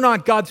and were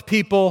not God's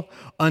people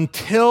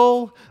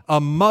until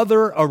a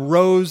mother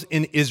arose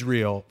in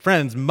Israel.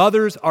 Friends,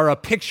 mothers are a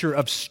picture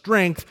of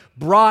strength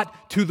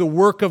brought to the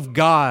work of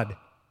God.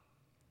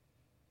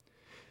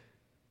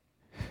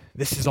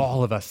 This is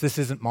all of us. This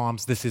isn't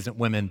moms. This isn't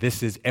women.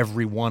 This is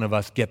every one of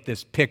us. Get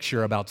this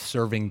picture about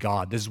serving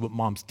God. This is what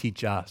moms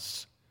teach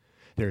us.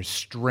 There's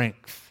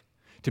strength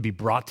to be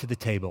brought to the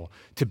table,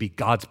 to be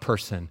God's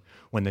person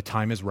when the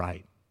time is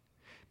right.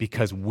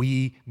 Because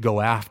we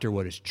go after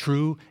what is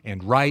true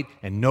and right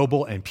and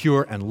noble and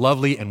pure and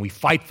lovely, and we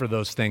fight for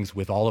those things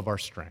with all of our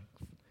strength.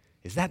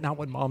 Is that not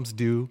what moms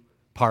do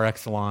par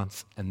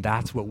excellence? And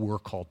that's what we're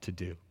called to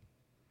do.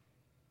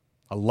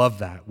 I love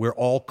that. We're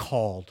all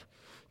called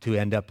to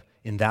end up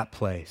in that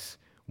place.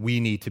 We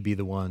need to be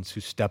the ones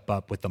who step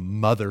up with the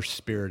mother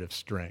spirit of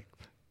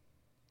strength.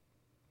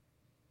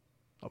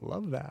 I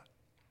love that.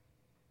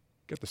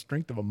 Get the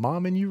strength of a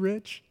mom in you,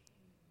 Rich?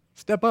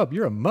 Step up.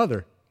 You're a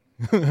mother.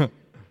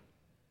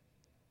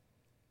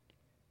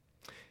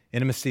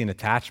 Intimacy and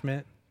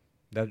attachment,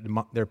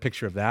 they're a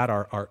picture of that,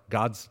 our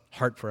God's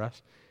heart for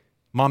us.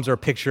 Moms are a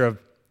picture of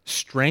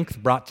strength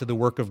brought to the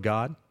work of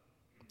God.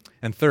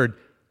 And third,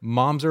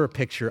 moms are a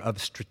picture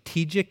of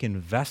strategic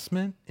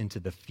investment into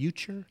the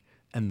future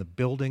and the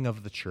building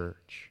of the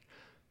church.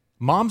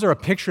 Moms are a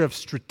picture of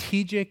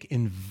strategic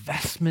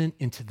investment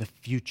into the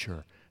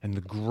future and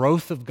the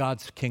growth of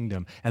God's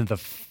kingdom and the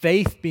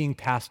faith being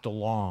passed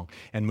along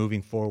and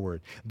moving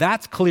forward.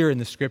 That's clear in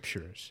the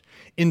scriptures.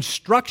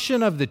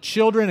 Instruction of the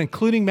children,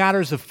 including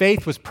matters of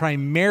faith, was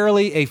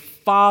primarily a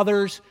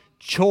father's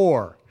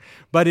chore.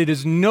 But it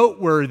is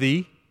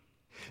noteworthy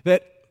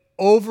that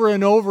over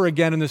and over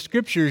again in the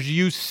scriptures,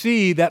 you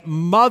see that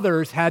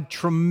mothers had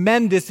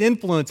tremendous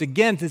influence.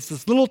 Again, it's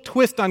this little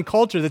twist on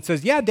culture that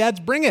says, yeah, dads,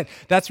 bring it.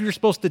 That's what you're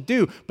supposed to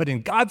do. But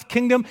in God's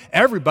kingdom,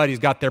 everybody's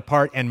got their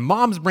part, and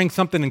moms bring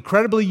something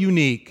incredibly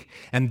unique,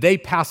 and they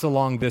pass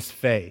along this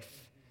faith.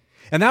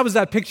 And that was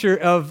that picture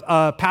of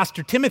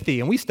Pastor Timothy.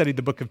 And we studied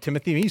the book of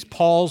Timothy. He's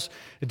Paul's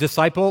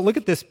disciple. Look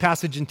at this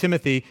passage in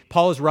Timothy.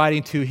 Paul is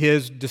writing to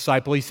his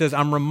disciple. He says,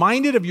 I'm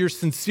reminded of your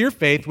sincere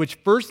faith, which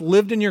first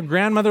lived in your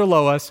grandmother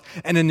Lois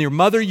and in your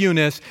mother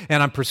Eunice,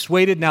 and I'm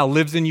persuaded now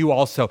lives in you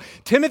also.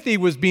 Timothy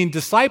was being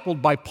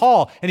discipled by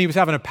Paul, and he was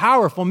having a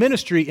powerful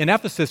ministry in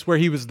Ephesus where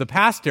he was the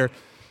pastor.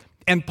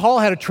 And Paul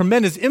had a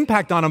tremendous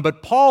impact on him,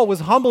 but Paul was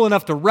humble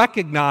enough to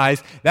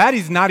recognize that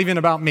is not even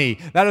about me.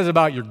 That is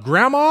about your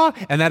grandma,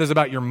 and that is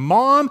about your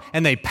mom,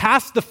 and they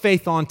passed the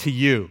faith on to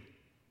you.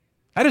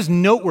 That is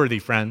noteworthy,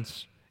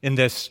 friends, in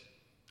this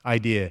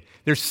idea.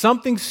 There's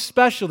something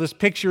special. This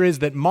picture is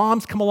that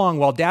moms come along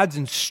while dads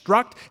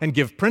instruct and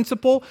give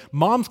principle.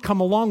 Moms come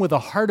along with a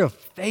heart of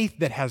faith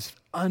that has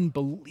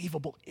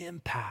unbelievable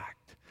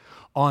impact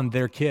on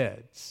their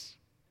kids.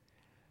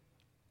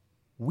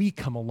 We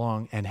come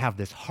along and have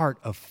this heart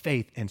of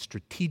faith and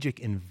strategic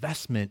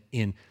investment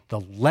in the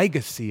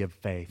legacy of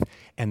faith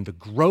and the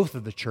growth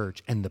of the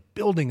church and the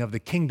building of the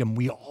kingdom.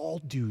 We all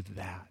do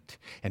that.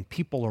 And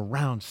people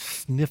around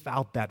sniff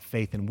out that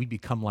faith, and we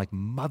become like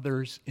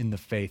mothers in the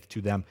faith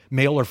to them,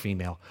 male or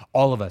female,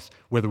 all of us,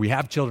 whether we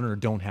have children or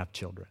don't have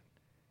children.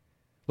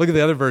 Look at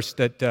the other verse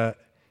that a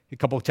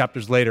couple of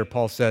chapters later,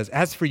 Paul says,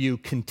 as for you,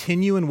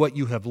 continue in what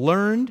you have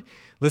learned.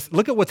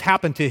 Look at what's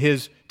happened to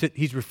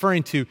he's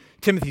referring to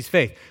Timothy's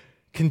faith.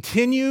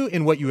 Continue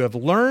in what you have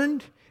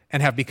learned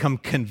and have become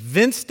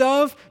convinced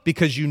of,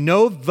 because you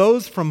know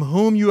those from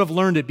whom you have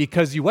learned it.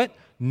 Because you what?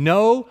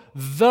 Know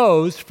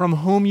those from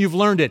whom you've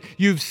learned it.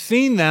 You've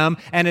seen them,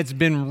 and it's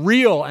been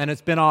real, and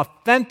it's been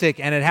authentic,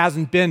 and it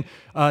hasn't been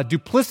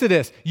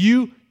duplicitous.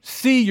 You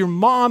see your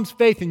mom's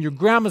faith and your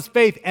grandma's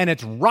faith, and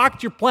it's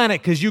rocked your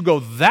planet because you go,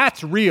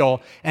 that's real,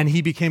 and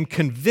he became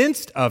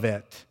convinced of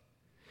it.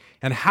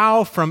 And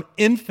how from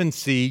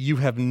infancy you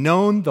have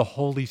known the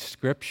Holy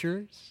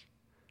Scriptures.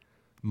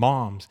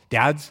 Moms,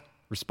 dads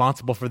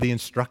responsible for the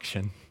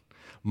instruction.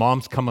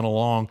 Moms coming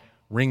along,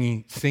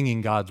 singing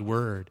God's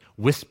word,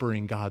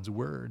 whispering God's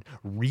word,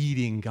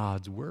 reading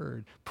God's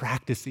word,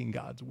 practicing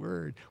God's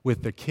word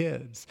with the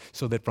kids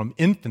so that from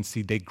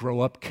infancy they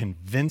grow up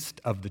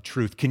convinced of the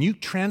truth. Can you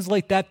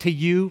translate that to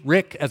you,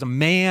 Rick, as a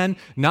man,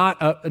 not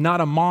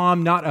a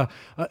mom, not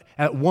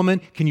a woman?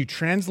 Can you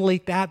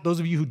translate that, those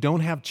of you who don't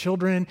have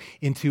children,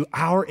 into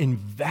our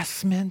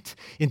investment,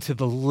 into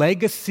the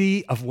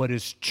legacy of what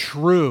is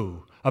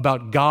true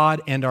about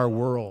God and our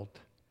world?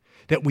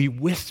 That we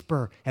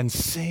whisper and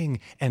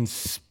sing and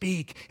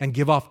speak and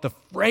give off the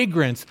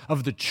fragrance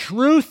of the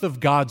truth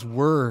of God's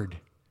word.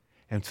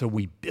 And so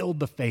we build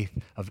the faith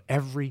of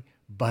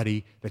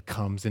everybody that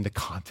comes into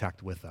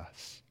contact with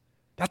us.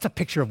 That's a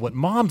picture of what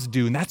moms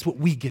do, and that's what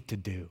we get to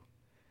do.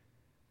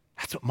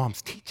 That's what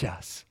moms teach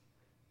us.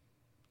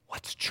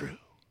 What's true?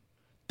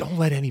 Don't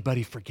let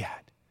anybody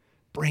forget.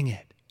 Bring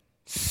it,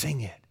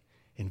 sing it,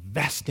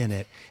 invest in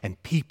it,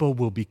 and people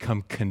will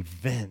become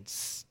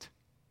convinced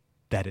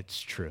that it's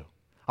true.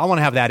 I want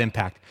to have that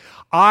impact.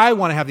 I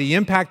want to have the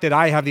impact that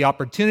I have the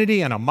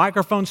opportunity and a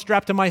microphone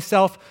strapped to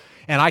myself,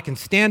 and I can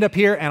stand up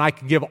here and I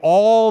can give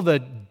all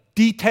the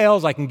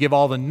details, I can give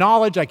all the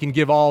knowledge, I can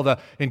give all the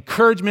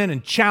encouragement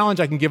and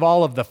challenge, I can give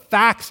all of the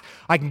facts,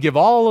 I can give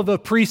all of the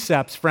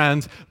precepts,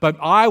 friends, but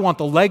I want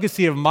the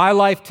legacy of my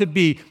life to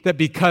be that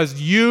because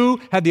you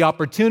had the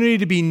opportunity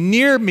to be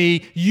near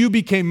me, you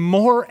became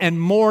more and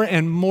more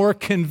and more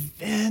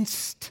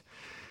convinced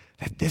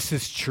that this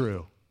is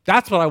true.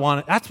 That's what I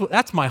want.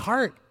 That's my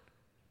heart.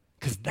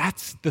 Because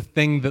that's the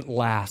thing that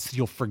lasts.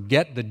 You'll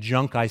forget the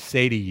junk I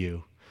say to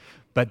you,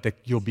 but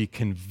you'll be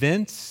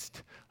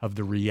convinced of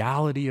the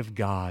reality of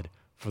God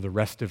for the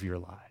rest of your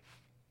life.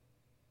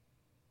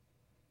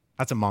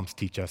 That's what moms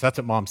teach us. That's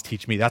what moms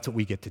teach me. That's what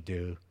we get to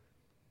do.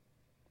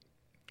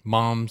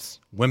 Moms,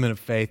 women of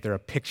faith, they're a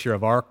picture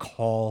of our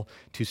call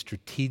to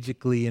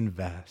strategically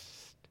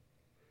invest,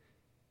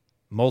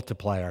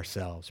 multiply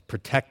ourselves,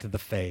 protect the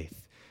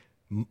faith,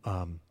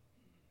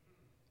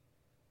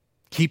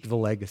 keep the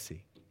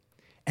legacy.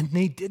 And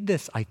they did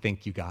this, I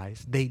think, you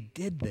guys. They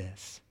did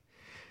this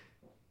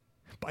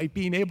by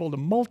being able to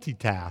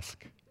multitask.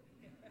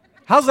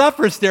 How's that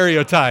for a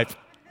stereotype?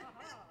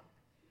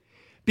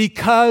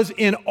 Because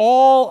in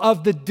all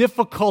of the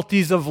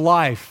difficulties of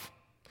life,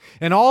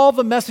 and all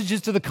the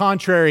messages to the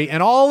contrary,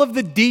 and all of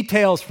the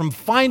details from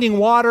finding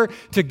water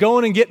to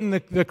going and getting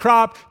the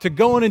crop, to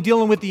going and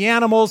dealing with the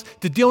animals,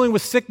 to dealing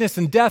with sickness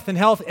and death and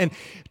health, and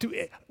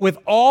with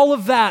all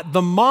of that,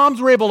 the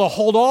moms were able to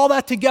hold all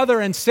that together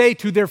and say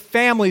to their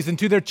families and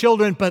to their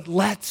children, but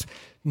let's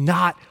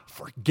not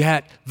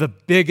forget the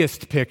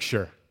biggest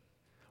picture.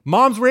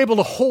 Moms were able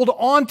to hold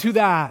on to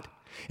that.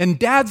 And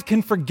dads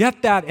can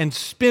forget that and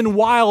spin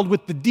wild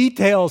with the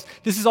details.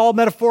 This is all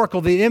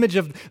metaphorical. The image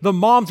of the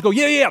moms go,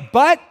 yeah,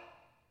 but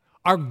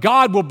our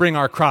God will bring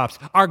our crops.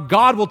 Our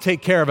God will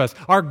take care of us.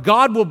 Our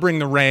God will bring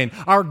the rain.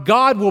 Our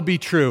God will be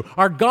true.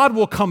 Our God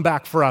will come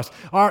back for us.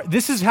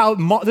 This is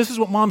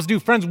what moms do.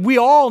 Friends, we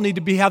all need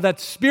to have that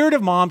spirit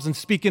of moms and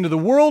speak into the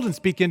world and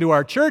speak into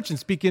our church and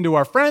speak into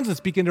our friends and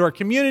speak into our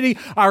community.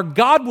 Our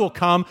God will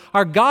come.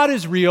 Our God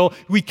is real.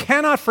 We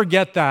cannot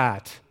forget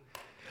that.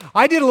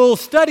 I did a little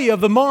study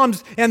of the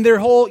moms and their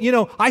whole,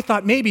 I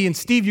thought maybe, and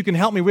Steve, you can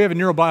help me. We have a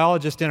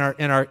neurobiologist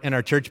in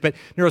our church, but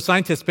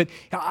neuroscientist, but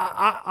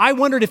I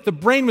wondered if the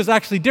brain was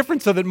actually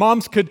different so that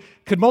moms could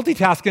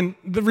multitask, and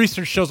the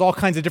research shows all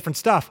kinds of different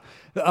stuff.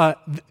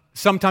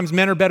 Sometimes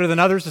men are better than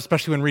others,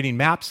 especially when reading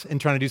maps and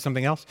trying to do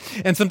something else.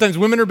 And sometimes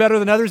women are better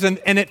than others, and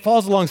it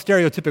falls along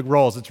stereotypic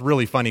roles. It's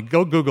really funny.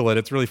 Go Google it.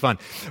 It's really fun.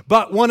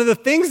 But one of the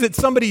things that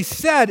somebody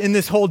said in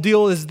this whole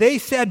deal is they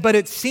said, but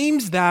it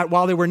seems that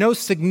while there were no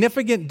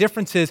significant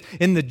differences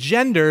in the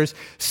genders,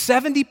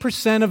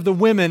 70% of the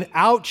women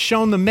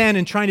outshone the men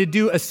in trying to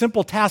do a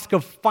simple task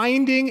of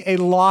finding a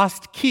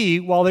lost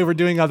key while they were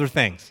doing other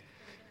things.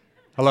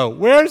 Hello,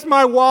 where's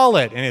my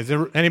wallet? And is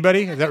there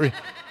anybody? Is that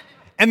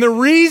And the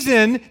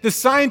reason the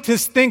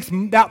scientists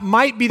think that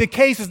might be the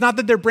case is not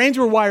that their brains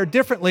were wired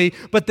differently,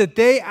 but that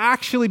they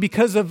actually,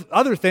 because of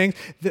other things,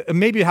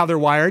 maybe how they're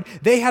wired,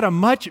 they had a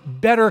much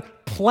better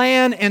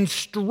plan and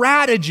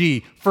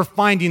strategy for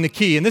finding the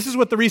key. And this is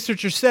what the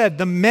researchers said.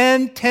 The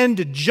men tend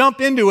to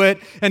jump into it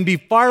and be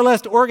far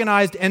less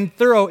organized and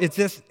thorough. It's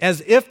just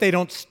as if they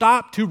don't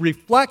stop to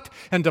reflect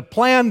and to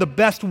plan the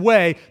best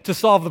way to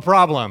solve the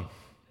problem.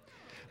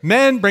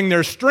 Men bring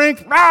their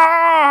strength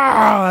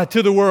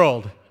to the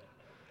world.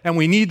 And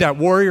we need that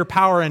warrior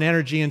power and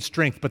energy and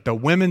strength. But the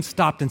women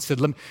stopped and said,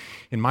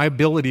 in my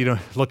ability to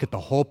look at the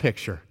whole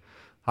picture,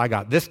 I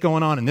got this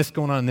going on and this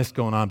going on and this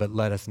going on, but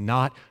let us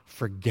not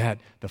forget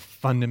the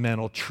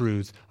fundamental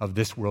truths of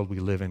this world we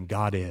live in.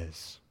 God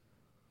is.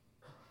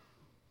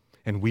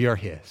 And we are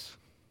His.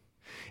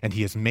 And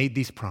He has made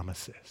these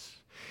promises.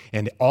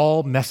 And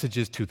all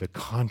messages to the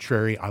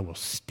contrary, I will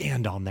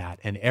stand on that.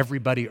 And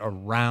everybody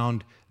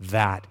around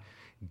that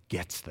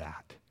gets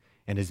that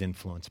and is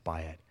influenced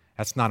by it.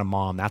 That's not a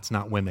mom. That's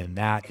not women.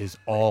 That is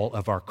all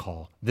of our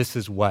call. This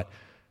is what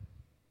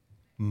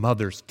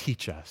mothers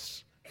teach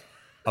us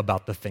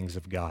about the things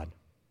of God.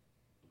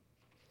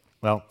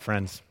 Well,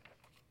 friends,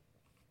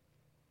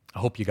 I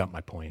hope you got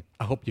my point.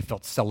 I hope you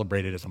felt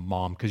celebrated as a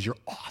mom because you're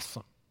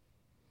awesome.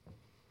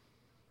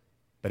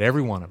 But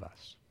every one of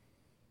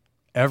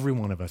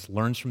us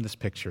learns from this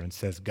picture and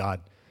says, God,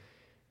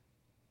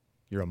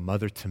 you're a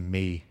mother to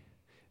me,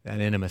 that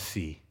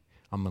intimacy.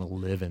 I'm going to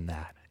live in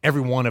that.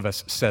 Every one of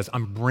us says,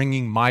 I'm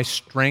bringing my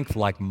strength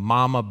like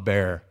Mama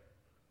Bear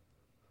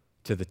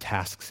to the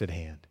tasks at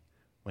hand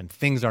when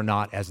things are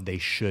not as they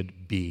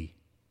should be.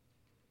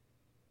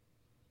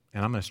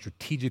 And I'm going to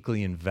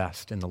strategically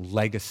invest in the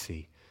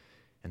legacy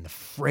and the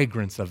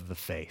fragrance of the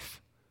faith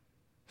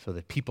so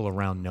that people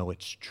around know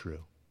it's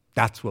true.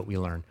 That's what we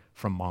learn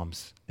from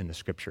moms in the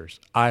scriptures.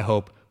 I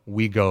hope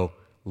we go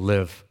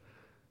live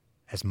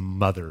as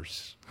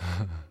mothers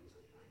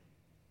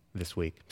this week.